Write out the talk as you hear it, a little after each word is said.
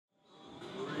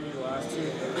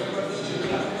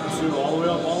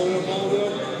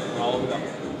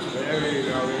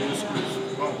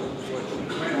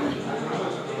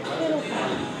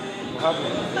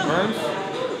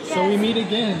meet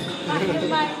again.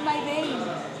 my veins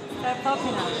are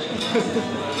popping out.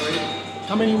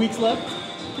 How many weeks left?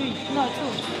 3. No, 2.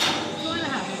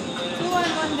 2.5. 2 and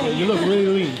 1 day. Yeah, you look really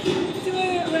lean. 2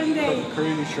 and 1 day.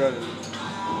 Crazy shredded.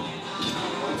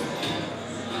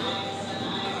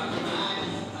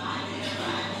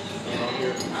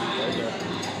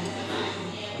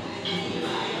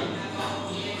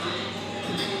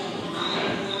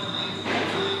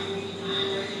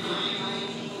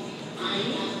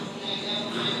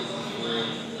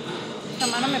 Esta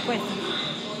mano me cuesta.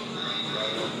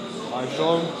 I'm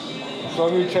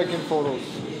showing you check-in photos.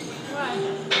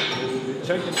 What?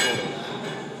 Check-in photos.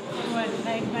 What?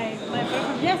 Like my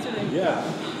from yesterday? Yeah.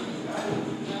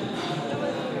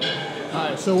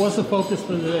 Alright, so what's the focus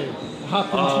for today? Hop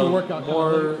into your workout.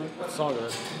 More, it's all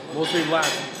good. Mostly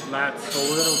lats. So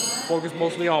we're gonna focus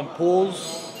mostly on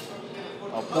pulls,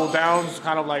 pull downs,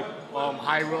 kind of like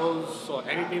high rows. So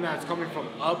anything that's coming from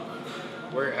up,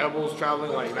 where your elbows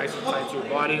traveling like nice and tight to your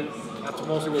body, that's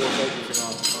mostly what we're focusing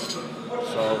on.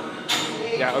 So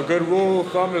yeah, a good rule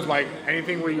of thumb is like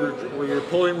anything where you're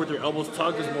pulling with your elbows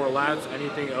tucked is more lats.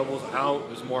 Anything elbows out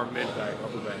is more mid back,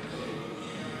 upper back.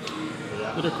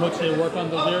 Did her coach say work on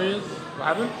those areas? What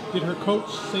happened? Did her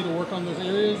coach say to work on those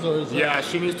areas, or is Yeah,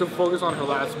 she needs to focus on her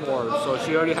lats more. So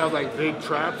she already has like big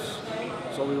traps,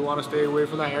 so we want to stay away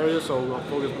from that area. So we'll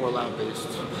focus more lat based.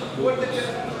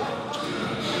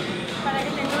 Para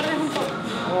que te engordes un poco.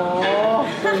 Oh,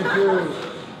 thank you.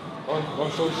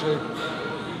 I'm so sick.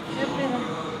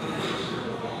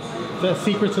 that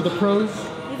secret to the pros?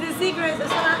 It's a secret, so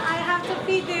I have to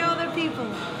feed the other people.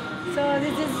 So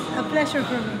this is a pleasure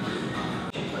for me.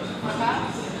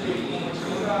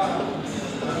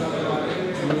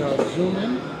 Zoom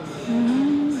in.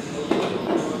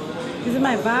 This is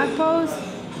my back pose.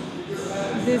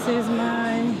 This is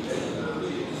my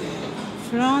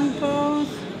front pose.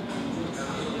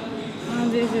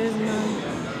 And this is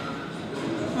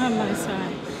on my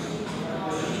side.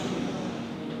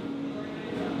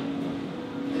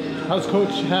 How's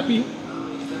Coach happy?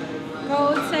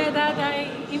 Coach said that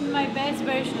I'm in my best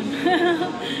version.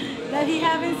 That he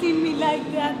haven't seen me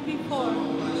like that before.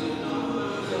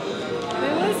 We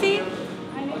will see.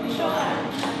 I need to show that.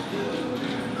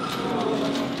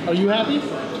 Are you happy?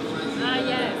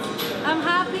 Yes. I'm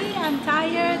happy, I'm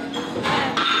tired,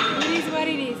 and it is what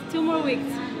it is. 2 more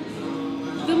weeks.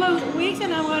 2 more weeks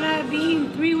and I'm gonna be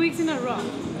in 3 weeks in a row.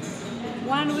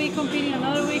 1 week competing,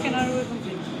 another week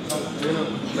competing. You're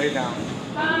gonna lay down.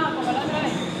 Como la otra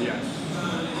vez. Yes.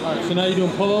 Alright, so now you're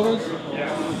doing pullovers?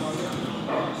 Yeah.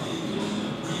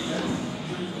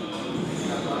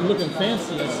 You're looking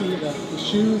fancy. I see the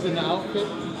shoes and the outfit.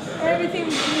 Everything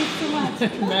needs too much.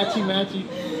 Matchy, matchy.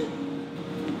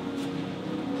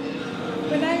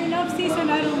 When I'm in off season,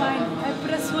 I don't mind. I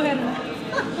put a sweater.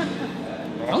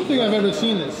 I don't think I've ever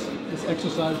seen this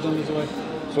exercise done this way.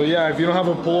 So yeah, if you don't have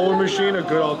a pullover machine, a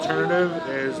good alternative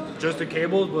is just the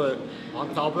cables, but on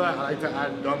top of that, I like to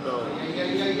add dumbbell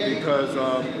because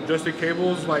just the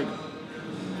cables, like,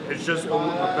 it's just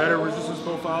a better resistance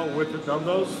profile with the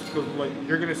dumbbells because like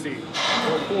you're gonna see.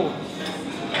 Pull.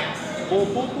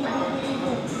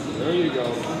 There you go.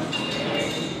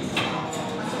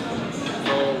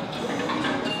 So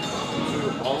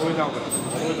all the way down,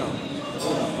 all the way down.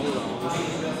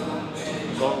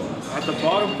 So at the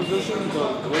bottom position,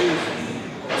 the weight is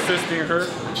assisting her.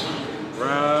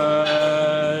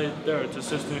 Right there, it's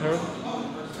assisting her.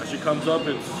 As she comes up,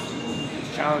 it's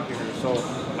challenging her. So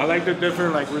I like the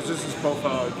different like resistance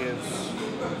profile against.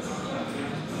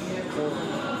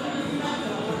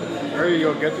 There you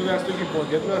go. Get to that sticking point.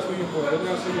 Get to that sticking point. Get to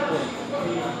that sticking point.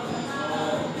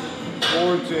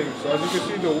 Forward thing. So as you can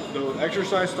see, the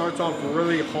exercise starts off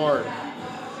really hard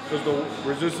because the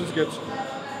resistance gets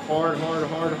hard.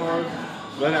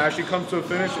 Then it actually comes to a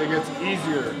finish, it gets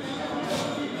easier.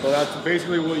 So that's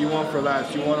basically what you want for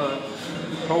that. You want a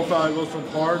profile that goes from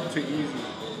hard to easy.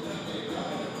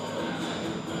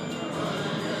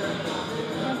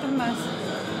 Nothing más.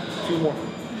 2 more.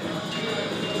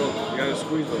 So you gotta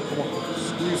squeeze though. Come on.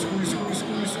 Squeeze.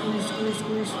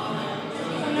 1.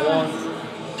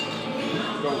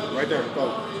 Go. Right there.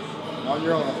 Go. On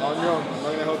your own. I'm not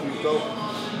gonna help you. Go.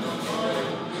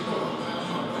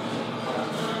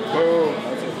 Boom.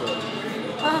 That's it.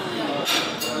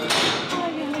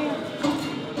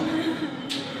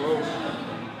 Boom.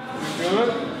 You feel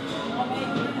it?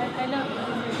 I love it.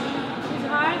 It's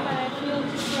hard, but I feel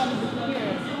from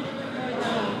here.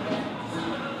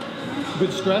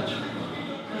 Good stretch?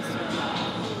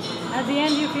 At the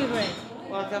end, you feel great.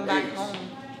 Welcome back home.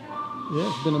 Yeah,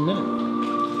 it's been a minute.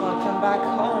 Welcome back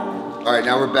home. All right,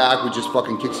 now we're back. We just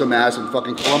fucking kicked some ass in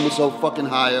fucking Columbus,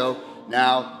 Ohio.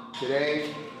 Now,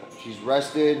 today, she's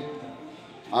rested.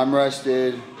 I'm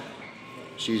rested.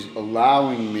 She's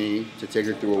allowing me to take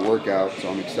her through a workout, so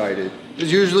I'm excited.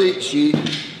 Because usually she,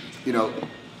 you know,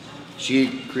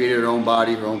 she created her own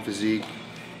body, her own physique,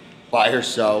 by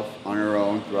herself, on her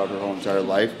own, throughout her whole entire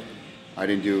life. I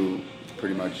didn't do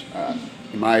pretty much,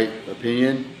 in my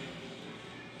opinion,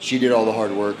 she did all the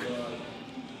hard work.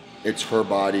 It's her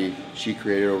body she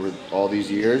created over all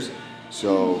these years.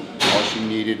 So all she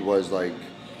needed was like,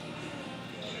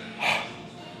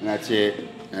 and that's it.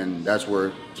 And that's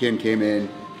where Kim came in,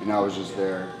 and I was just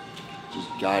there, just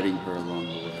guiding her along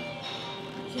the way.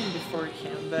 Him before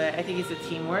Kim, but I think it's a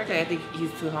teamwork. I think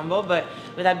he's too humble. But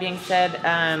with that being said,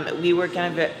 we were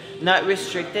kind of not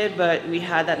restricted, but we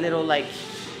had that little like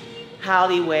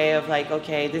alleyway of like,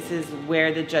 okay, this is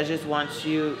where the judges want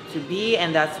you to be,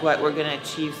 and that's what we're gonna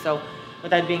achieve. So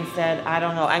with that being said, I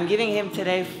don't know. I'm giving him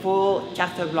today full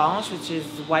carte blanche, which is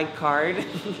white card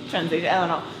translation. I don't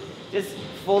know. Just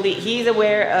fully, he's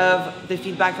aware of the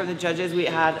feedback from the judges. We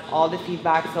had all the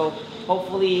feedback, so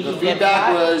hopefully the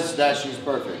feedback was that she's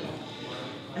perfect.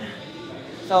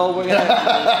 So we're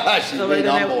gonna she's being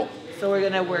humble. So we're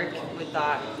gonna work with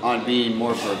that on being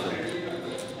more perfect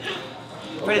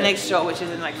for the next show, which is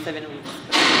in like 7 weeks.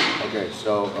 Okay,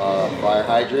 so fire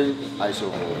hydrant, iso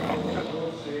bowl.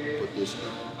 Put this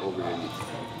over your knee.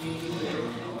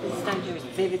 This is not yours,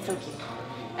 babe. It's okay.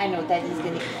 I know Daddy's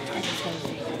gonna do it.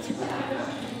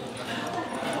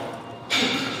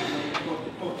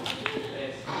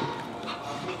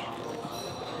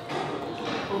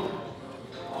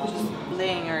 Just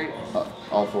laying her.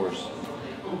 All fours.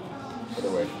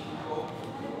 Other way.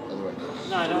 Other way.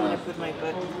 No, I don't want to put my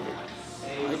butt. I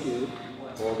do.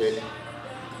 Hold it.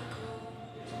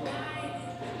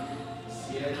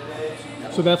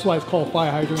 So that's why it's called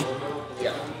fire hydrant?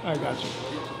 Yeah. I got you.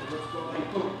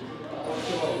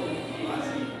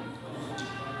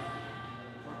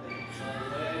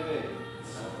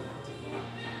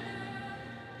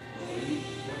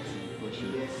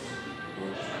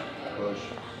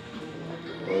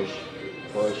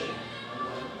 Push.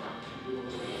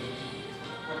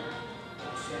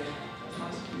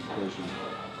 Keep pushing.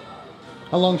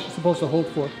 How long is she supposed to hold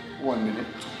for? 1 minute.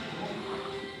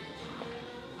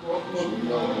 Pushing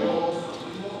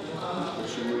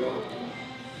it up.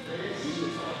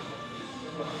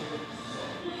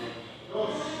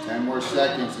 10 more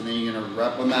seconds and then you're gonna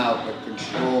rep them out, but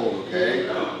control, okay?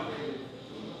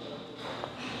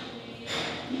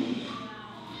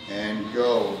 And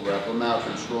go, rep them out,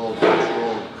 control.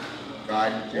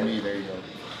 Guide with your knee, there you go.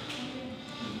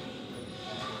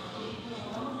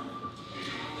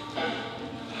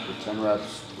 For 10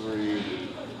 reps, 3.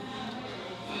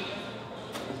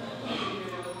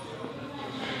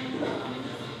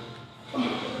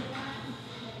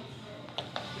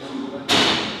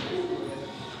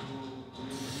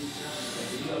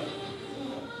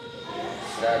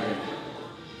 Seven.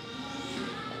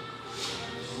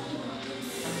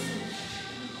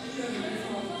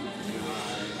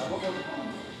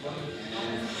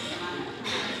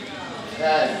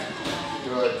 10.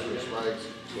 Good. Switch legs.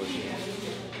 Push it.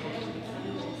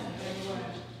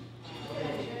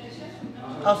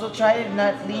 Also, try to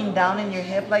not lean down in your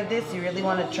hip like this. You really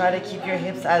want to try to keep your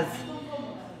hips as,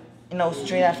 you know,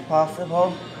 straight as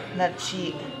possible. Not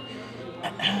cheat.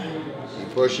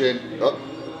 Keep pushing. Up.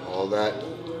 All that.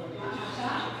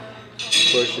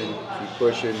 Keep pushing. Keep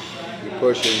pushing. Keep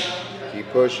pushing.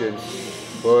 Keep pushing.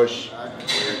 Push.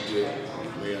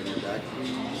 Lay on your back.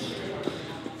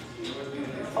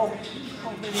 Oh,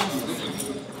 baby.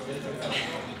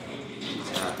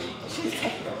 She's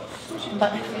happy.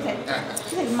 But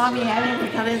she's like, Mommy, I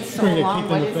haven't cut it so long.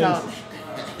 What is up?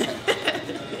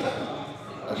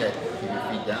 Okay, keep your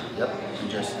feet down. Yep, and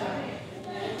just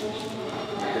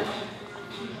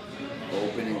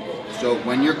opening. So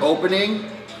when you're opening,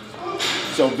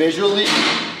 so visually,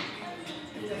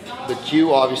 the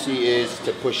cue obviously is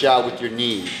to push out with your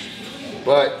knees.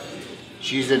 But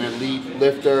she's an elite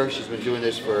lifter. She's been doing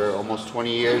this for almost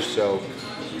 20 years. So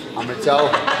I'm gonna tell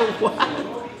her.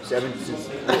 7 since.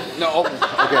 No,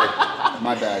 okay,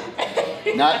 my bad.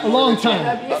 Not a long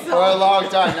time. For a long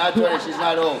time, not 20. She's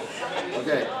not old.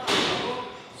 Okay.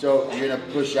 So you're gonna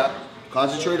push out.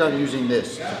 Concentrate on using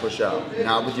this to push out,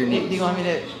 not with your knees. Do you want me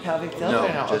to pelvic tilt No,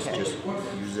 or no? just Okay. just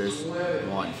use this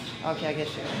one. Okay, I get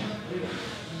you.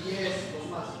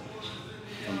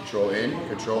 Control in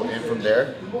from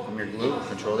there, from your glute.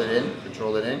 Control it in,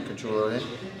 control it in, control it in,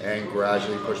 and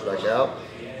gradually push back out.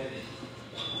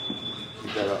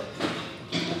 Keep that up.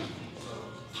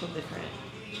 So different.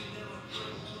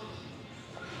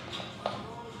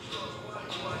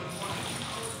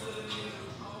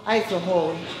 I have to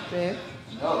hold, babe.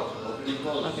 No, open and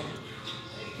close. Okay.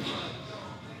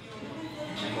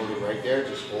 Hold it right there.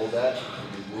 Just hold that.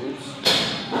 Your glutes.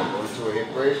 Go into a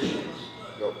hip bridge.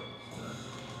 Go.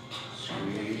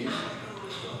 Squeeze.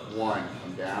 1.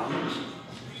 Come down.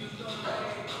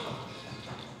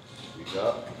 Squeeze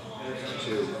up.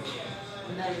 2.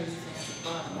 No.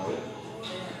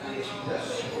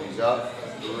 Yes. Squeeze up.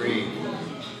 3.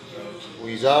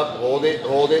 Squeeze up. Hold it.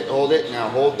 Hold it. Hold it. Now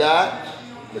hold that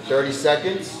for 30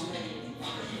 seconds.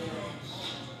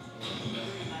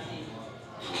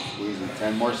 Squeezing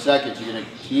 10 more seconds. You're going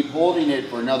to keep holding it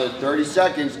for another 30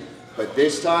 seconds, but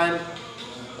this time,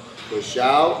 push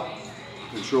out,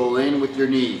 control in with your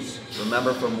knees.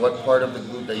 Remember from what part of the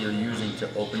glute that you're using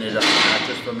to open it up, not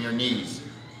just from your knees.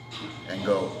 And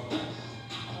go.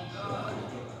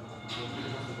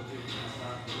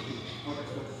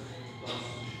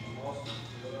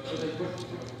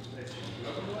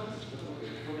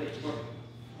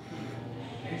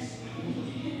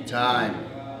 Time.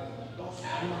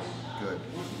 Good.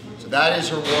 So that is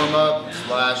her warm-up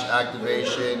 /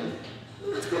 activation.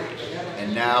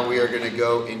 And now we are going to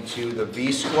go into the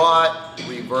V squat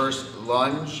reverse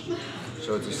lunge.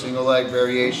 So it's a single leg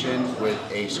variation with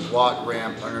a squat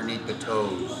ramp underneath the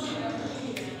toes.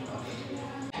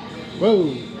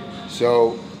 Whoa.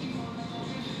 So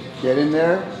get in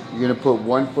there. You're going to put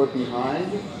 1 foot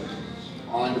behind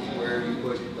on where you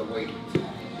put the weight.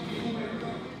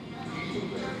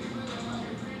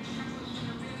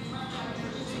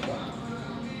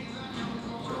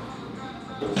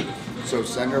 So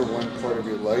center 1 part of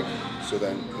your leg. So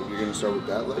then if you're going to start with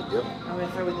that leg, yep. I'm going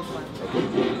to start with this one. Okay.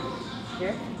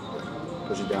 Here?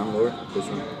 Push it down lower. This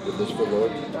one. With this foot lower.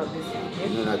 Oh, this one. Here?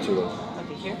 No, not too low.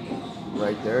 Okay, here?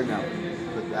 Right there. Now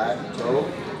put that toe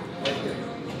right there.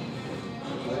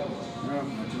 No,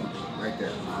 not too much. Right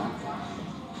there.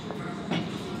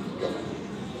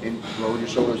 And lower your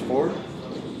shoulders forward.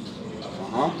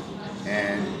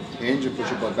 And hinge and push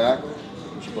your butt back.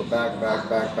 Push your butt back, back,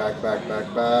 back, back, back,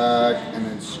 back, back, and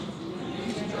then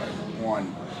squeeze and drive.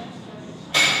 1.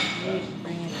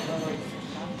 Bring it forward.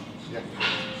 Yeah.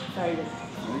 Sorry.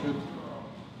 Very good.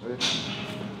 Good.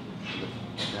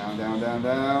 Down, down, down,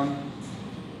 down.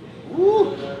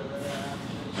 Woo! 1.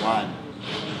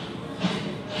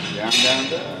 Down, down,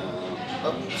 down.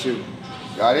 Up. 2.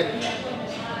 Got it?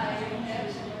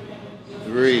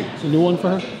 3. It's a new one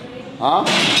for her? Huh?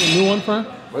 It's a new one for her?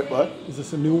 What? Is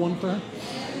this a new one for her?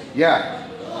 Yeah.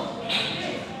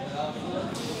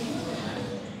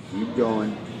 Keep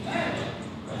going.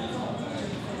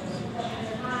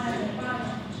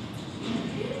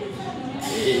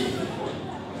 8.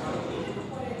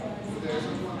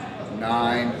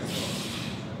 9.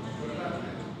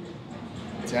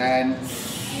 10.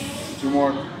 2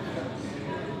 more.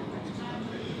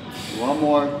 1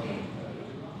 more.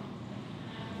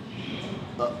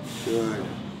 Up. Good.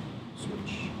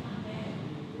 Switch.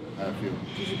 How do I feel?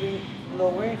 Did you bring it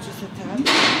lower? Just a tad?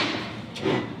 Thank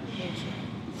you.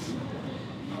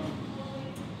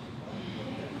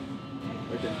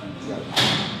 Right there. Got it.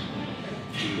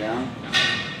 Two down.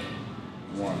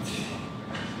 1.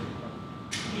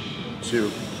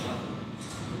 2.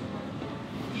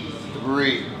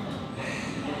 3.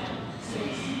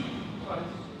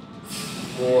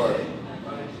 4.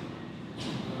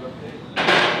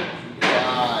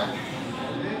 5.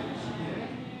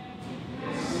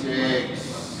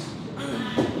 6.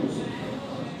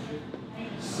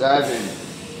 7.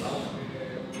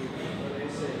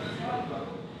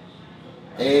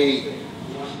 8.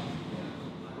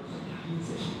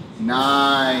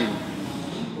 9.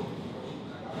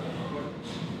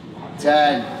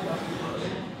 10.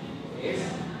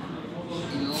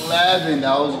 11.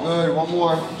 That was good. 1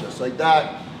 more. Just like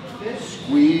that.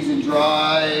 Squeeze and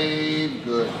drive.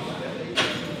 Good.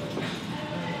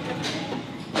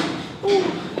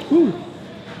 Ooh.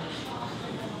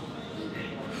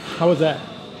 How was that?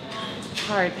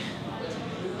 Hard.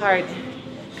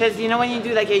 Because you know when you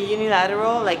do like a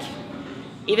unilateral, like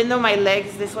even though my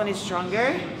legs, this one is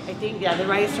stronger, I think, yeah, the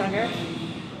right is stronger.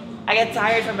 I get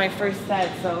tired from my first set,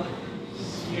 so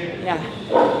yeah.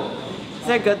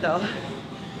 They're good though.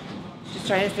 Just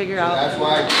trying to figure out. That's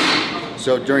why.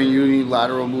 So during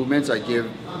unilateral movements, I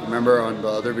give, remember on the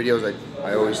other videos,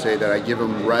 I always say that I give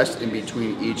them rest in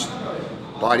between each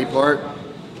body part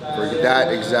for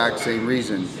that exact same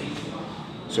reason.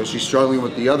 So she's struggling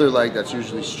with the other leg that's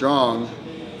usually strong,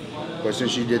 but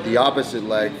since she did the opposite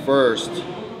leg first,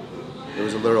 it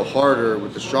was a little harder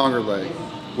with the stronger leg,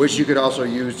 which you could also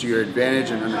use to your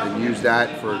advantage and use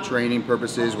that for training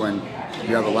purposes when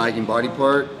you have a lagging body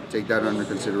part. Take that under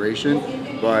consideration.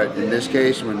 But in this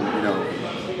case, when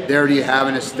they already have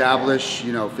an established,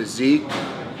 you know, physique,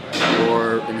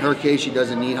 or in her case, she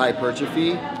doesn't need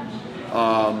hypertrophy,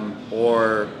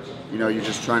 or, you know, you're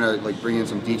just trying to like bring in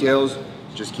some details,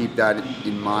 just keep that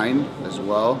in mind as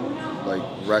well, like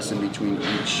rest in between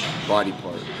each body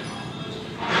part.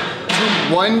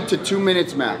 1 to 2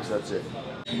 minutes max, that's it.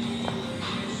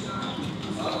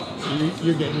 So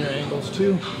you're getting your angles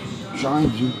too. Trying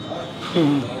to.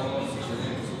 Two.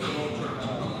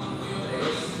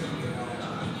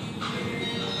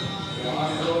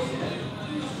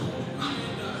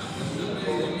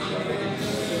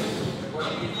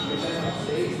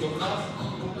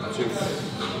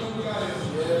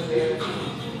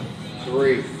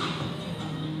 3.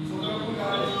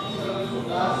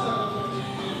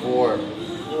 4.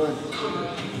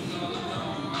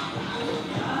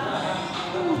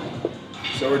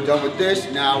 So we're done with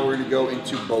this. Now we're gonna go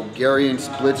into Bulgarian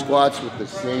split squats with the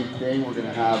same thing. We're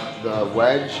gonna have the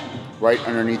wedge right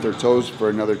underneath our toes for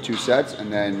another 2 sets,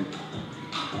 and then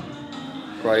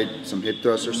probably some hip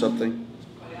thrusts or something.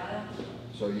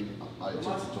 So I took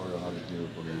a tutorial how to do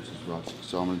Bulgarian split squats.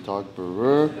 So I'm gonna talk for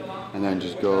her, and then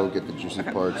just go get the juicy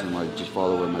parts and like just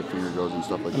follow where my finger goes and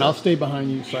stuff like that. And I'll stay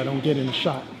behind you so I don't get in the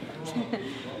shot.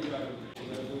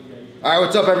 All right,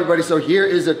 what's up everybody? So here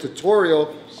is a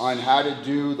tutorial on how to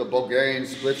do the Bulgarian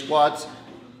split squats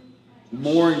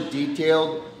more in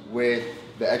detail with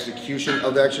the execution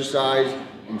of the exercise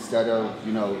instead of,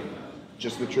 you know,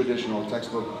 just the traditional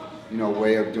textbook, you know,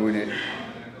 way of doing it.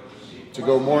 To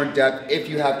go more in depth, if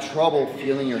you have trouble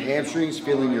feeling your hamstrings,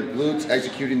 feeling your glutes,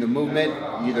 executing the movement,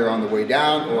 either on the way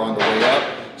down or on the way up.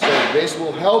 So this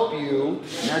will help you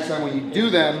next time when you do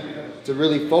them to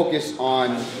really focus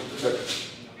on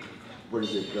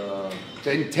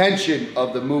the intention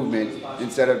of the movement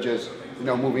instead of just, you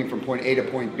know, moving from point A to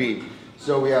point B.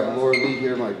 So we have Laura Lee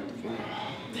here, my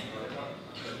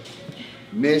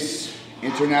Miss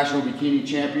International Bikini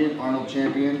Champion, Arnold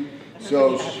champion.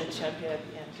 So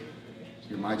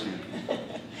you're my champion.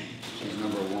 She's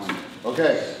 #1.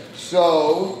 Okay,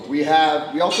 so we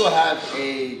also have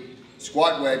a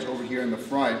squat wedge over here in the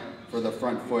front for the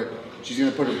front foot. She's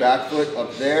gonna put her back foot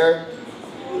up there.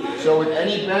 So with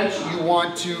any bench, you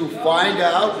want to find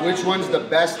out which one's the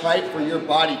best height for your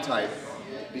body type.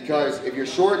 Because if you're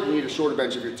short, you need a shorter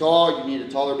bench. If you're tall, you need a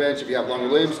taller bench. If you have longer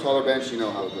limbs, taller bench, you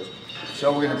know how it goes.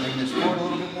 So we're gonna bring this forward a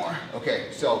little bit more. Okay,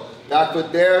 so back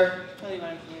foot there. You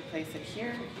want to place it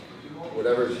here?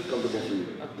 Whatever's comfortable for you,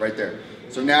 right there.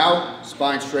 So now,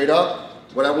 spine straight up.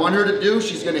 What I want her to do,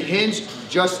 she's gonna hinge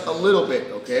just a little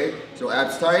bit, okay? So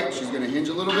abs tight, she's gonna hinge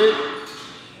a little bit.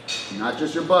 Not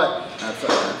just your butt, abs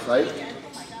tight.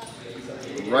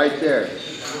 Right there.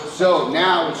 So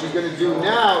now, what she's gonna do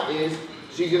now is,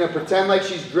 she's gonna pretend like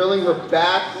she's drilling her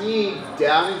back knee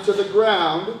down into the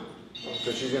ground.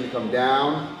 So she's gonna come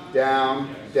down,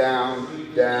 down, down,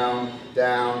 down,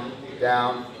 down,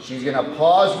 down. She's gonna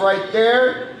pause right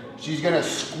there. She's gonna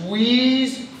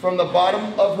squeeze from the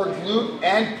bottom of her glute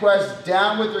and press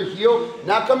down with her heel.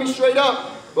 Not coming straight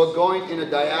up, but going in a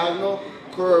diagonal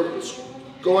curve,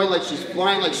 going like she's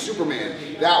flying like Superman.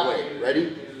 That way,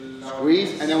 ready?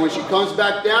 Squeeze, and then when she comes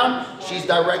back down, she's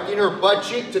directing her butt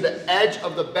cheek to the edge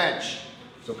of the bench.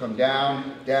 So come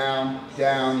down, down,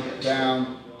 down,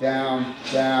 down, down,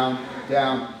 down,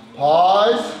 down.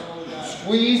 Pause,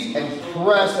 squeeze, and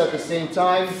press at the same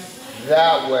time.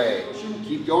 That way.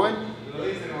 Keep going.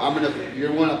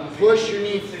 You're gonna push your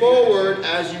knee forward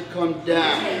as you come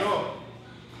down.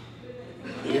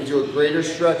 It gives you a greater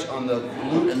stretch on the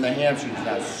glute and the hamstrings.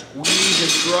 Now squeeze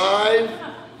and drive.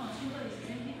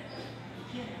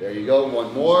 There you go,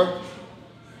 one more.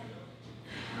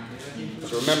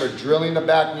 So remember, drilling the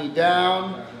back knee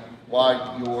down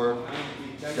while you're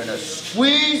gonna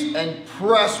squeeze and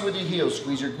press with your heels.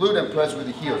 Squeeze your glute and press with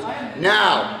the heels.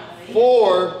 Now,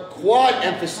 for quad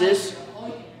emphasis,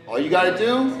 all you gotta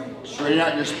do, straighten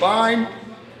out your spine,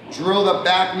 drill the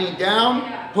back knee down,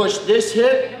 push this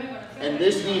hip and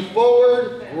this knee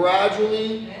forward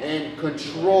gradually and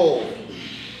control.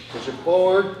 Push it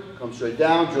forward, come straight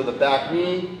down, drill the back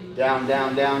knee, down,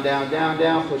 down, down, down, down,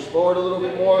 down, push forward a little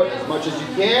bit more, as much as you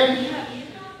can.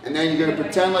 And then you're gonna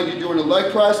pretend like you're doing a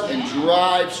leg press and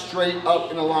drive straight up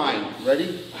in a line.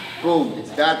 Ready? Boom,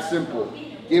 it's that simple.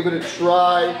 Give it a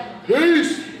try.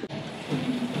 Peace!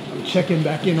 I'm checking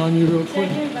back in on you real quick.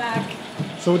 Checking back.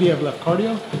 So what do you have left,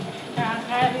 cardio?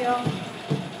 Cardio,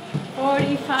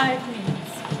 45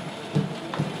 minutes.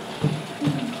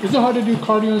 Is it hard to do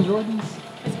cardio in Jordans?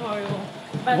 It's horrible.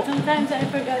 But sometimes I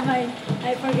forget and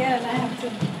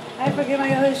I forget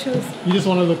my other shoes. You just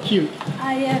want to look cute.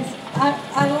 Yes.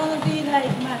 I want to be like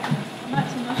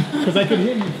Maxima. Because I could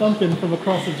hear you thumping from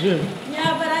across the gym.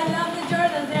 Yeah, but I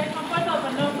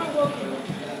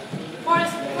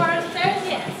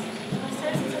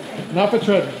Not for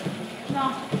treadmill.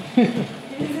 No.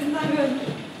 This is not good.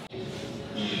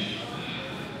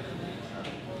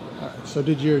 Alright, so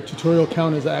did your tutorial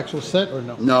count as the actual set or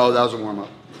no? No, that was a warm-up.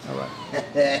 Alright.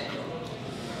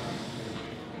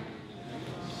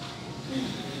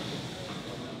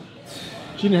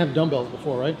 She didn't have dumbbells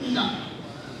before, right? No.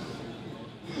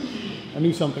 I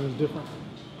knew something was different.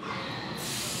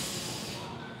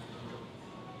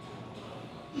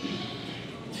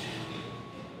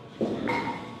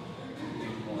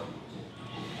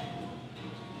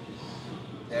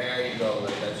 There you go,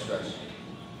 like that stretch.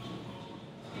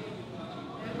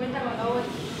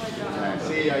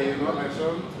 See how you go, my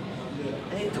son?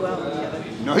 I think 12 on the other.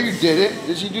 No, you didn't.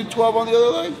 Did she do 12 on the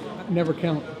other leg? Never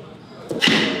count.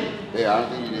 Yeah, I don't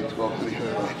think you did 12 on the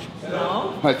other leg.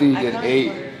 No? I think you did counted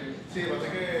 8.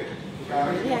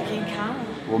 Really? I can't count.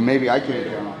 Well, maybe I can't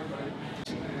count.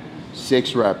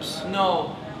 6 reps.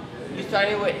 No. You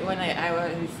started when I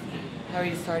was. How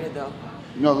you started though?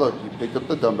 No, look, you picked up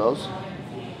the dumbbells.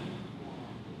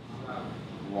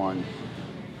 1.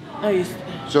 No, you.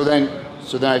 So then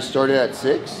I started at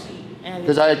 6? And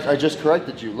Because I just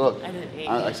corrected you, look. I did 8.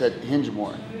 I said hinge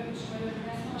more.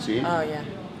 See? Oh yeah.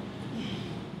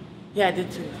 Yeah, I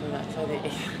did 2 for that, so I did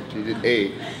 8. So you did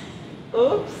 8.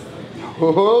 Oops.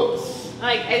 Oops.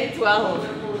 Like I did 12.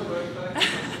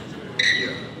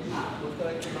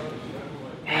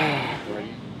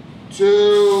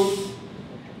 2,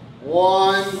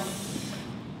 1.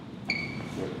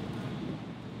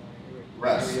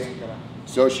 Rest.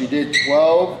 So she did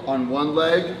 12 on one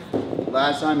leg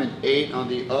last time and 8 on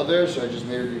the other, so I just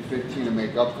made her do 15 to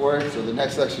make up for it. So the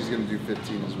next leg she's gonna do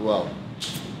 15 as well.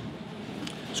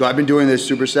 So I've been doing this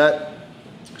superset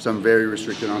because I'm very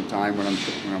restricted on time when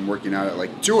I'm working out at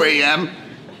like 2 a.m.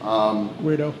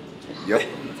 Weirdo. Yep.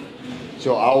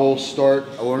 So I will start.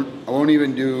 I won't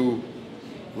even do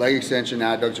leg extension,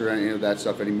 adducts, or any of that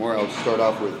stuff anymore. I'll start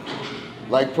off with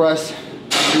leg press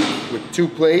with 2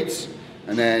 plates,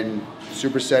 and then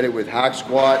superset it with hack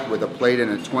squat with a plate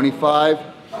and a 25.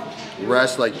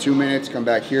 Rest like 2 minutes. Come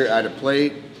back here, add a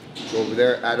plate. Go over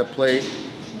there, add a plate.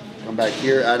 Come back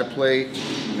here, add a plate,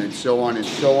 and then so on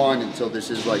until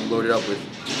this is like loaded up with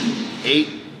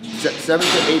 7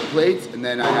 to 8 plates, and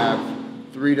then I have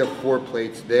 3 to 4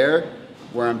 plates there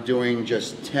where I'm doing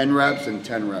just 10 reps and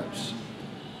 10 reps.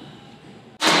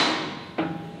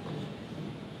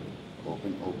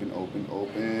 Open, open, open,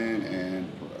 open, and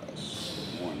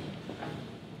press. 1.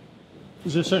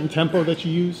 Is there a certain tempo that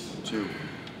you use? 2.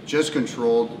 Just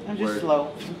controlled. I'm just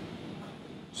slow.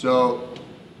 So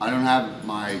I don't have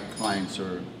my clients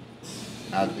or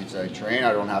athletes that I train,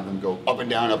 I don't have them go up and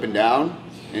down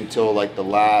until like the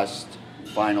last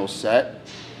final set.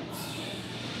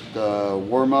 The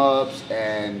warm-ups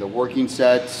and the working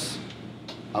sets,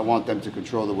 I want them to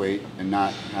control the weight and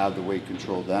not have the weight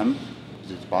control them,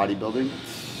 because it's bodybuilding.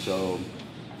 So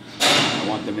I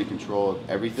want them in control of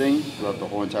everything throughout the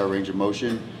whole entire range of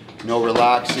motion. No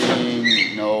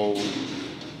relaxing, no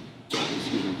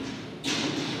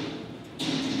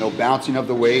bouncing of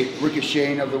the weight,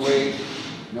 ricocheting of the weight,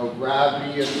 no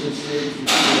gravity assisted.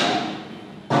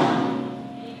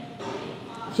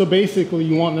 So basically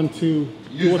you want them to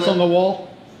do what's on the wall?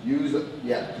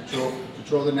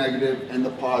 Control the negative and the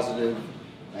positive,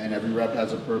 and every rep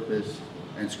has a purpose,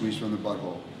 and squeeze from the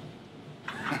butthole.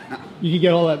 You can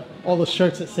get all the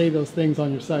shirts that say those things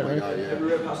on your site, right? God, yeah.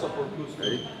 Every rep has a purpose.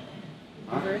 Ready?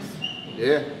 Reverse.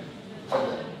 Yeah.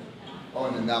 Oh,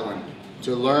 and then that one.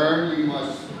 To learn, you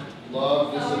must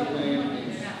love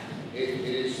discipline. It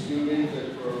is student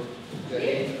to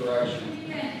hate correction.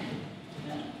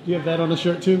 Do you have that on the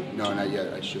shirt too? No, not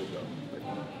yet. I should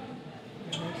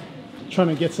though. Trying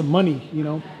to get some money, you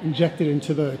know, injected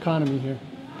into the economy here.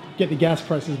 Get the gas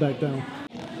prices back down.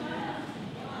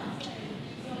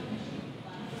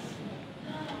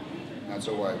 Not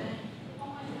so wide.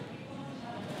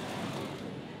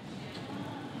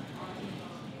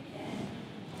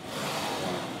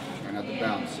 Try not to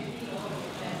bounce.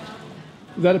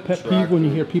 Is that a pet peeve when you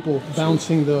hear people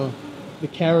bouncing the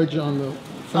carriage on the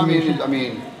foundation? I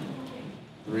mean,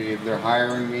 if they're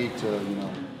hiring me to, you know,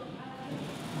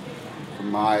 for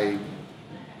my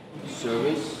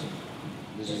service,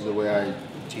 this is the way I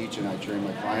teach and I train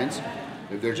my clients.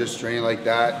 If they're just training like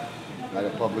that at a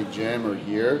public gym or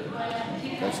here,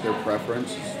 that's their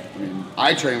preference. I mean,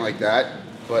 I train like that,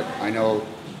 but I know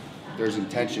there's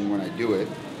intention when I do it,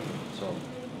 so.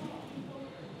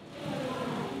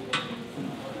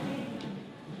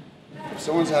 If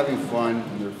someone's having fun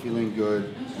and they're feeling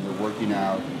good and they're working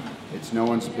out, it's no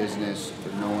one's business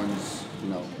or no one's, you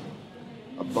know,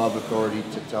 above authority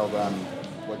to tell them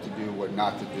what to do, what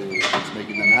not to do. If it's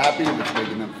making them happy, if it's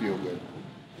making them feel good.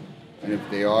 And if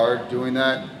they are doing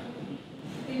that,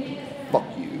 fuck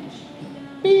you.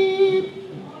 Beep.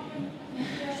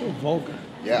 So vulgar.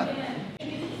 Yeah.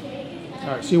 All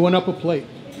right, so you went up a plate.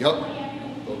 Yup.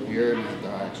 Over here and at the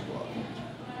high squat.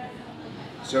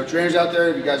 So trainers out there,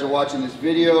 if you guys are watching this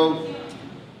video,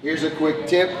 here's a quick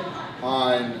tip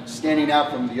on standing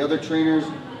out from the other trainers.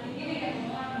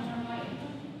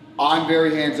 I'm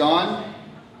very hands-on.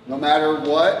 No matter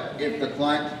what, if the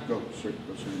client,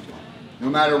 no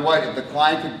matter what, if the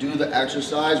client could do the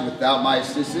exercise without my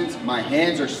assistance, my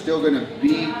hands are still gonna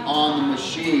be on the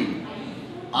machine.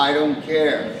 I don't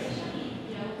care.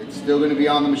 It's still gonna be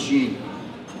on the machine.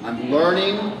 I'm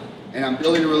learning and I'm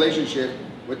building a relationship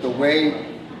with the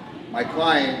way my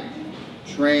client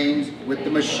trains with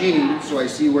the machine, so I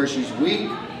see where she's weak,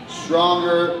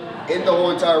 stronger, in the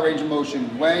whole entire range of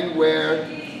motion, when, where,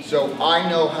 so I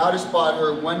know how to spot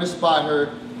her, when to spot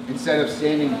her, instead of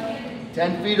standing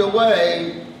 10 feet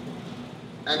away,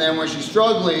 and then when she's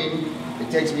struggling, it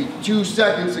takes me 2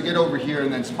 seconds to get over here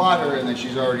and then spot her, and then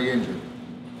she's already injured.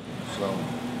 So,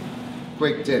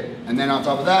 quick tip. And then on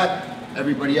top of that,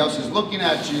 everybody else is looking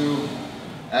at you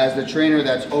as the trainer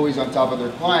that's always on top of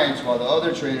their clients, while the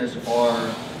other trainers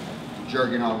are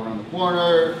jerking off around the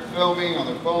corner, filming on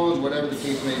their phones, whatever the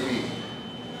case may be.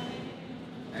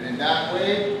 And in that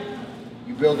way,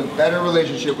 you build a better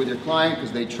relationship with your client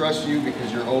because they trust you,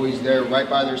 because you're always there right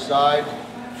by their side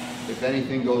if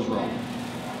anything goes wrong.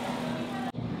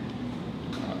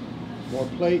 More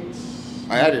plates.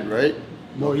 I had it, right?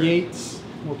 More Okay. Yates.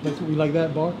 More plates. We like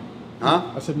that, Bar?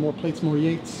 Huh? I said more plates, more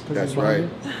Yates. That's right.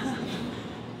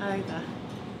 I like that.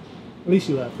 At least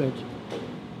you laugh. Thank you.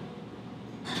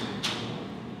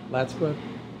 Lat spread.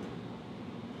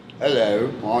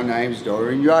 Hello, my name's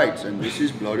Dorian Yates and this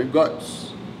is Blood and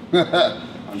Guts.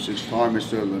 I'm 6-time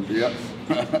Mr. Olympia.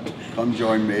 Come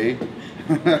join me.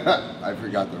 I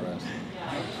forgot the rest.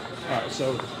 All right,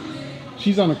 so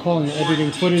she's on a call and you're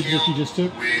editing footage that you just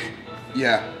took.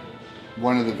 Yeah,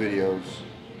 one of the videos.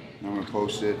 I'm gonna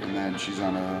post it, and then she's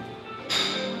on a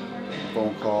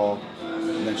phone call,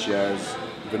 and then she has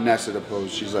Vanessa to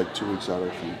post. She's like 2 weeks out, I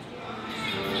think.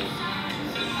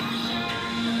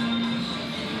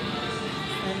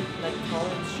 And like tall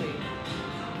and straight.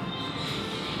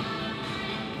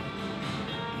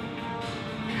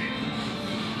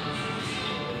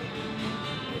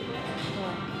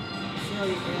 See how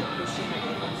you're gonna push in your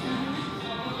elbows?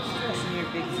 Pushing your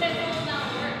big toe.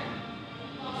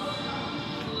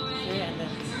 Okay, and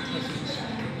then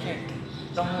okay.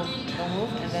 Don't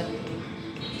move, and then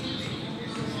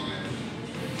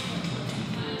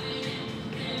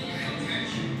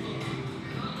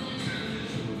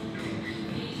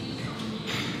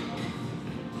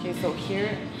okay, so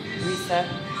here, reset,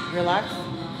 relax.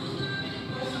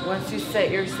 Once you set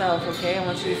yourself, okay, I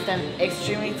want you to stand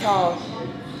extremely tall.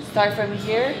 Start from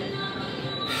here.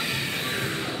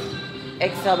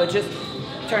 Exhale, but just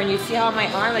turn. You see how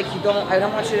my arm, like I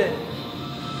don't want you to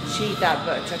cheat that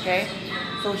much, okay?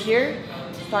 So here,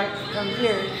 start from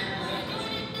here.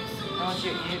 I want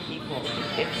your hip equal.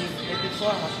 If he's hip equal, I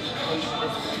want you to push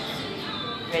this way.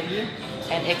 Ready?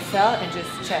 And exhale and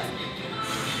just chest.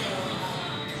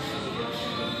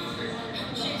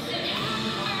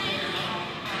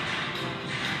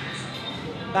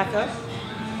 Back up.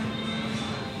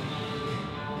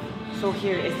 So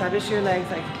here, establish your legs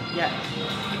like, yeah.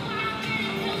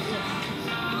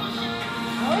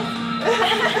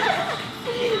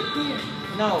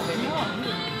 No, baby.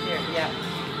 Here, yeah.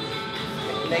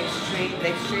 Legs straight, I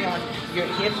want your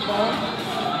hip bone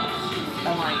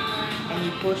aligned. And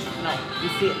you push, no, you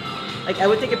see it. Like I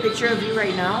would take a picture of you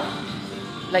right now.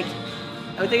 Like,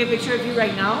 I would take a picture of you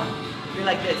right now. You're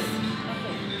like this.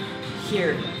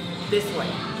 Here, this way.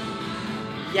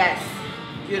 Yes,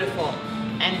 beautiful.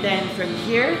 And then from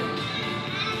here,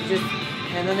 just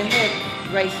hand on the hip,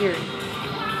 right here.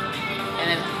 And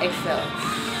then exhale.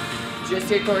 Just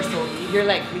your torso, leave your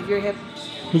leg, leave your hip.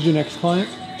 Who's your next client?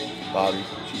 Bobby.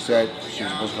 She said she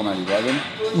was supposed to come at 11.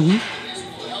 Mm-hmm.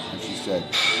 And she said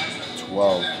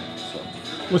 12. So,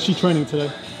 What's she training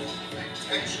today?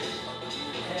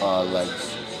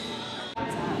 legs.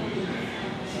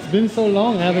 It's been so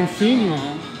long, I haven't seen you.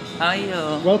 How are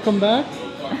you? Welcome back.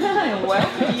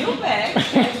 Welcome you back.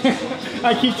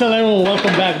 I keep telling everyone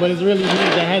welcome back, but it's really me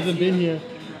that hasn't been here.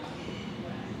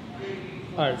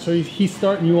 All right, so he's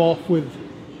starting you off with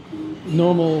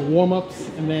normal warm-ups,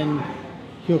 and then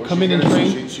he'll come in and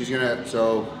train. She's gonna,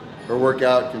 so her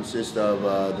workout consists of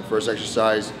the first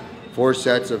exercise, 4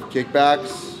 sets of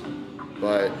kickbacks,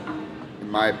 but in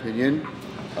my opinion,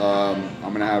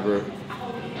 I'm gonna have her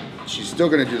she's still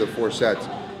gonna do the 4 sets,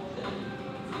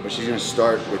 but she's gonna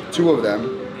start with 2 of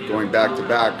them going back to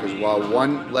back, because while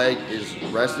one leg is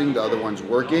resting, the other one's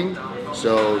working.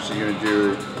 So she's gonna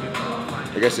do,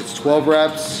 I guess it's 12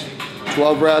 reps,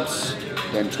 12 reps,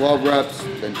 then 12 reps,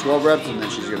 then 12 reps, and then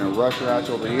she's gonna rush her ass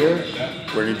over here.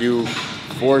 We're gonna do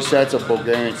 4 sets of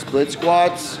Bulgarian split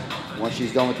squats. Once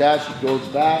she's done with that, she goes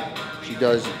back. She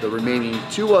does the remaining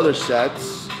 2 other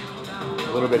sets,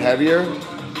 a little bit heavier,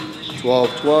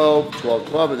 12, 12, 12,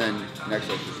 12, and then next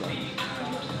exercise.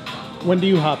 When do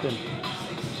you hop in?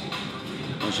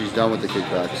 When she's done with the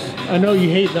kickbacks. I know you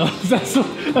hate those. That's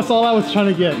all I was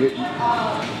trying to get.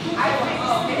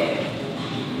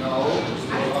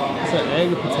 So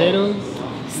egg, potatoes?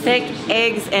 Steak,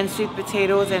 eggs, and sweet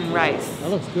potatoes and rice. That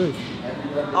looks good.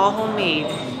 All homemade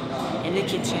in the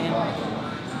kitchen.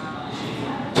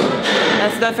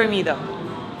 That's good for me though.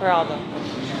 For Aldo.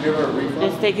 Give her a refund.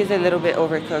 The steak is a little bit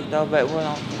overcooked though, but we'll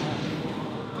not.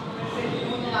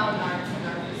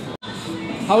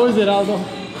 How is it, Aldo?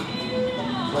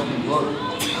 Fucking good.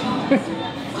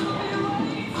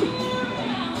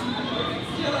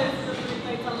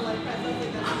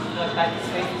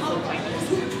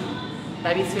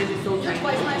 Baby's face is so tiny.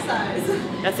 Twice my size.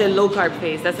 That's a low carb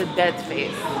face. That's a dead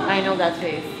face. I know that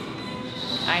face.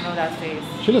 I know that face.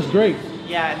 She looks great.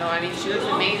 Yeah, no, I mean, she looks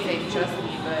amazing, trust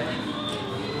me, but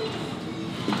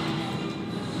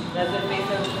that's the face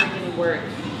that was freaking work.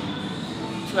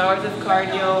 2 hours of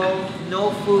cardio,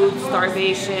 no food,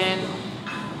 starvation.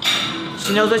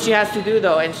 She knows what she has to do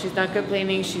though, and she's not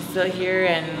complaining. She's still here,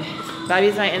 and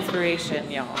Bobby's my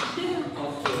inspiration, y'all.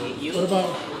 Okay, you.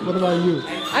 What about you?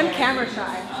 I'm camera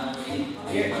shy.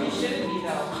 You shouldn't be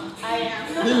though. I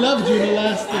am. They loved you in the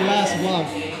last vlog.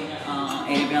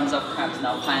 80 grams of carbs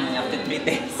now, finally, after 3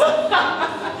 days.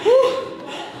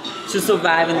 To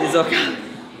survive in this workout.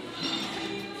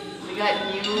 We got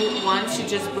new ones. She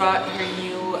just brought her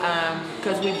new,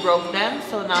 because we broke them,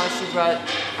 so now she brought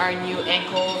our new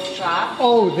ankle strap.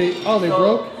 Oh, they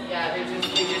broke? Yeah, they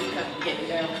just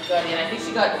got in. I think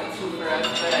she got 2 for us,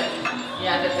 but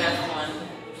yeah, the best one.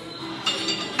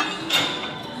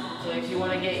 So if you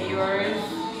want to get yours,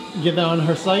 Get that on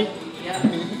her site? yeah.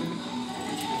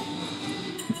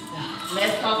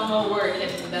 Let's talk more work, and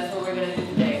that's what we're gonna do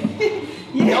today.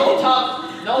 No talk,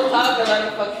 a lot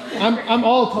of fucking. I'm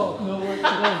all talk. No work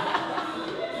today.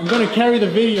 I'm gonna carry the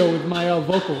video with my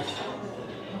vocals.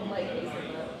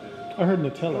 I heard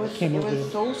Nutella. It came over there.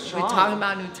 so strong. We're talking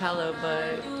about Nutella,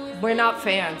 but we're not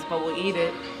fans, but we'll eat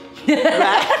it.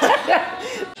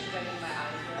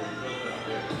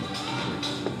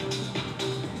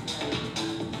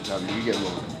 W, you get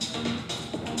lower.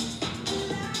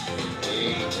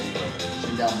 Hey, there you go.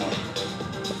 Chin down more.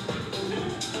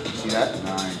 See that?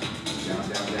 9.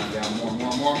 Down.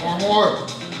 More.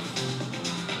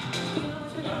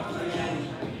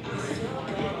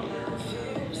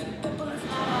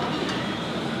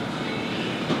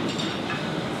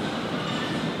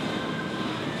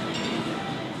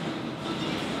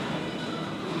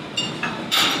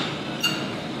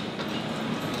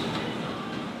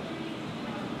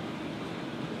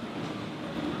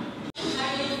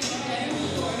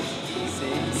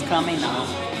 It's coming now.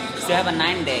 Still have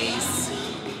 9 days.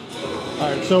 All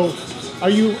right. So, are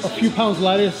you a few pounds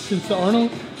lighter since the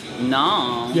Arnold?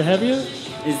 No, You're heavier?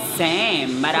 it's the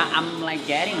same, but I'm like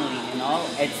getting lean, you know?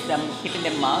 I'm keeping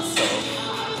the muscle.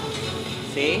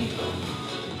 See?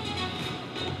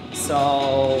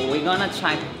 So we're gonna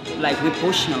try, like we're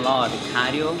pushing a lot,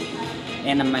 cardio,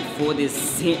 and my food is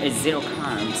 0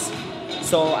 carbs.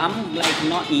 So I'm like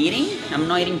not eating. I'm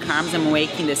not eating carbs. I'm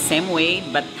waking the same weight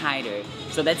but tighter.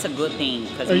 So that's a good thing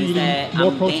because Are you eating that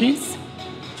more I'm protein? dense.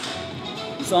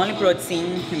 It's only protein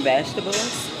and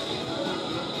vegetables.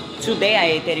 Today I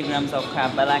ate 30 grams of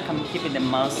carb, but like I'm keeping the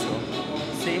muscle.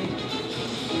 See?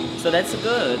 So that's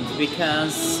good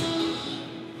because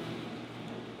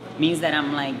means that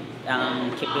I'm like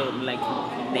keep it like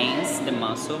dense the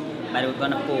muscle, but we're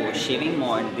gonna push even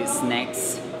more this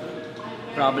next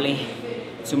probably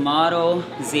tomorrow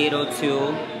 0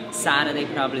 2, Saturday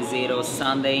probably 0,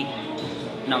 Sunday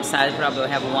no Saturday probably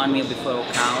have 1 meal before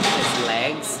workout, just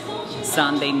legs,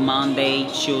 Sunday, Monday,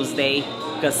 Tuesday,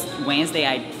 because Wednesday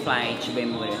I fly to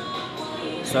Bermuda.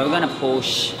 So we're gonna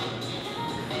push.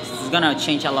 It's gonna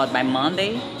change a lot by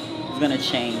Monday. It's gonna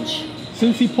change.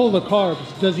 Since he pulled the carbs,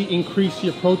 does he increase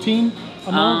your protein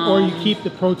amount, or you keep the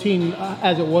protein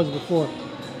as it was before?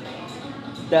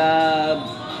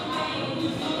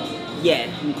 Yeah,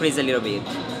 increase a little bit.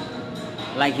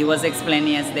 Like he was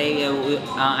explaining yesterday,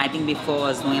 I think before I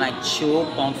was doing like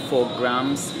 2.4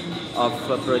 grams of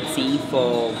protein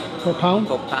Per pound?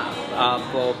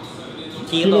 for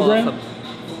kilo Kilogram?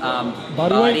 of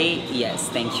Body weight? Yes,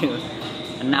 thank you.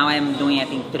 And now I'm doing, I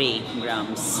think, 3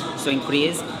 grams. So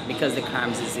increase because the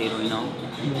carbs is 0, you know?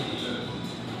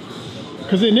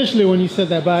 Because initially when you said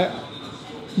that, but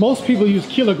most people use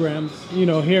kilograms. You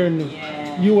know, here in the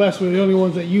U.S., we're the only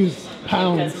ones that use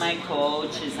pounds. Because my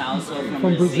coach is also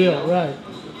From Brazil, right?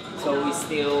 So we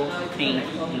still think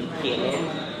in kilo.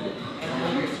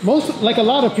 Most, like a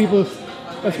lot of people,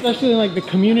 especially in like the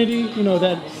community, you know,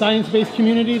 that science-based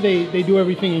community, they do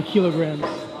everything in kilograms.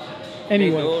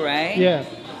 Anyway, They do, right? Yeah.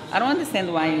 I don't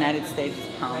understand why United States is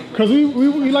pound. Because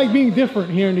we like being different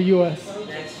here in the U.S.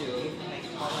 That's true.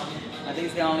 I think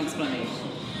it's the only explanation.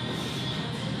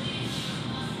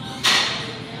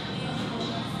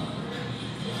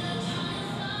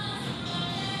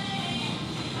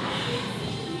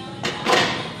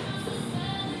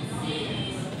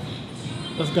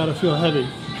 That's gotta feel heavy.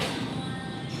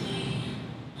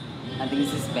 I think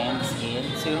this is band's here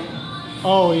too.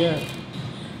 Oh yeah.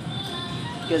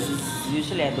 Because it's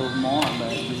usually I do more, but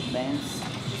these bands.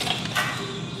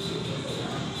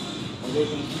 They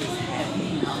think it's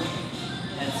heavy now.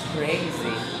 That's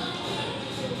crazy.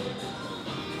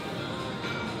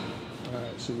 All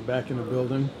right, so you're back in the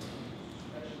building.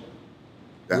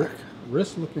 Back.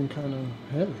 Wrist looking kind of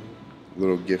heavy.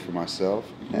 Little gift for myself.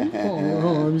 Hold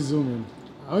on, let me zoom in.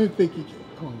 I don't even think you can.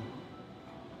 Hold on.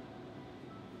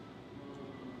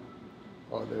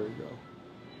 Oh, there we go.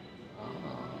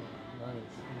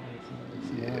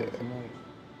 Nice.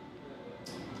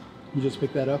 You just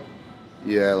picked that up?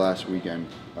 Yeah, last weekend.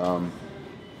 I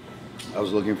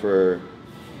was looking for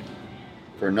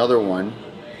another one,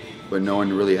 but no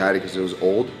one really had it because it was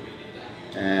old.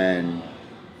 And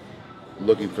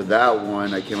looking for that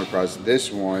one, I came across this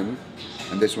one,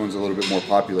 and this one's a little bit more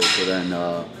popular. So then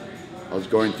I was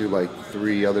going through like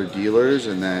 3 other dealers,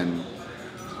 and then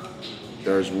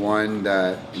there's one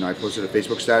that, you know, I posted a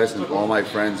Facebook status, and all my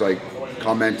friends like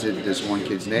commented this one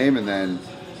kid's name, and then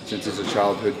since it's a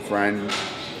childhood friend,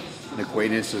 an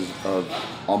acquaintance of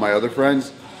all my other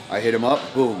friends, I hit him up,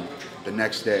 boom, the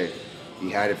next day. He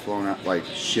had it flown out, like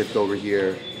shipped over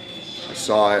here. I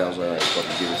saw it, I was like, all right,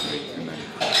 fucking give it to me. And then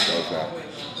that was that.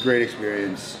 Great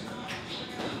experience.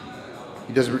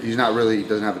 He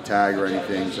doesn't have a tag or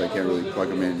anything, so I can't really plug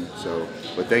him in. So,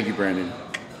 but thank you, Brandon.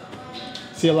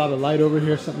 See a lot of light over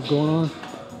here, something's going on.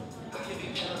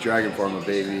 Dragon Farmer,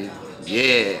 baby.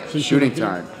 Yeah, So shooting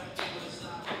time.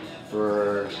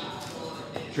 For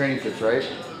training tips, right?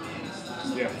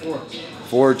 Yeah, 4.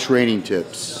 4 training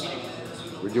tips.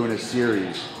 We're doing a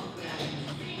series.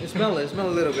 Smell a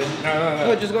little bit. No.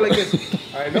 No, just go like this.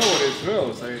 I know what it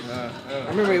smells. I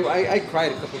remember I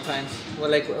cried a couple times. Well,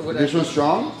 like when This one's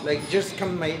strong, like just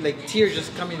come my like tears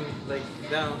just coming like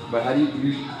down. but how do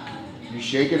you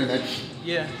shake it and then?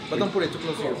 Yeah, but don't put it too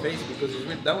close to your face because it's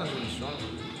really, that one's really strong.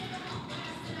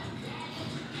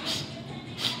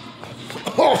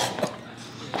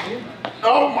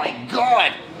 Oh my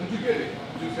God! Did you get it?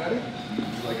 Did you get it?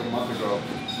 Like a month ago.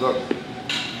 Look,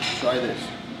 try this.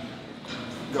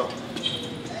 Go.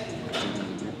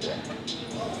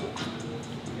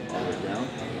 All the way down,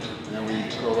 and then when you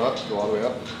curl up, go all the way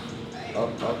up. Up,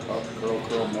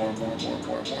 curl, more.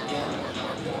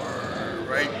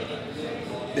 Right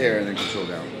there, and then control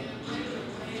down.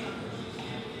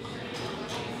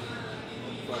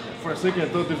 For a second, I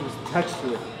thought this was attached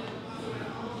to it.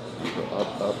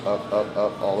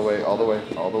 Up, all the way.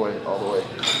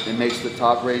 It makes the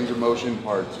top range of motion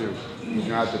hard too. You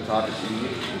know, at the top it's easy.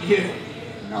 Yeah.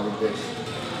 Now with this.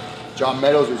 John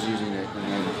Meadows was using it, and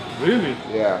then Really?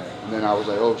 yeah, and then I was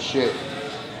like, oh shit.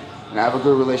 And I have a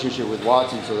good relationship with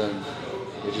Watson, so then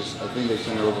I think they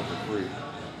sent it over for free.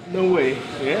 No way.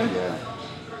 Yeah? Yeah.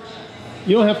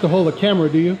 You don't have to hold a camera,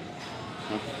 do you?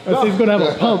 I think he's gonna have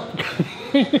a pump.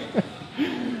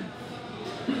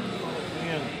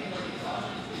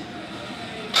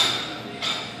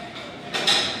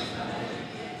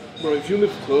 Bro, if you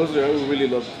live closer, I would really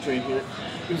love to train here.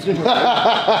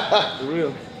 For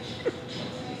real.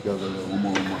 Go. One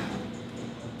more.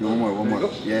 Do one more. Go.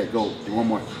 Yeah, go. Do one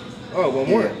more. Oh, one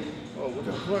more? Yeah. Oh, what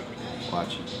the fuck?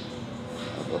 Watch.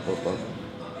 Up.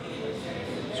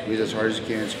 Squeeze as hard as you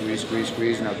can.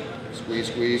 Squeeze. Now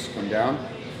squeeze. Come down.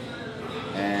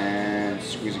 And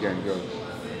squeeze again. Go.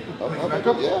 Up.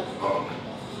 Yeah.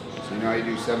 So now you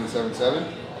do 7, 7, 7.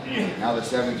 Now the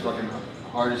 7's fucking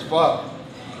hard as fuck.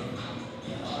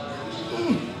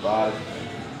 5,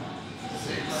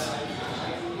 6.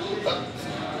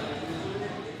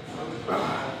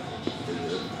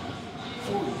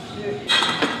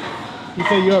 You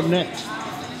say you're up next.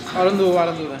 I don't do that.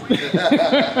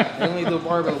 I only do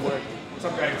barbell work. What's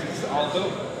up, guys? This is Aldo.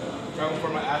 Dragon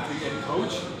Forma athlete and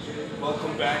coach.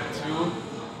 Welcome back to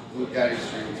Luke Daddy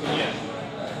Streams. yeah.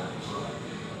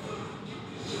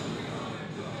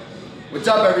 What's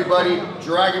up, everybody?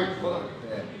 Dragon.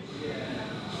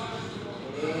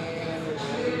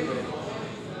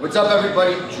 What's up,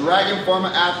 everybody? Dragon Forma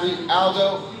athlete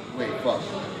Aldo. Wait, fuck.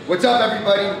 What's up,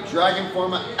 everybody? Dragon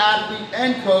Forma athlete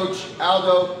and coach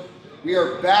Aldo. We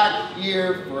are back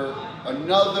here for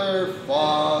another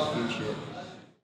fucking shit.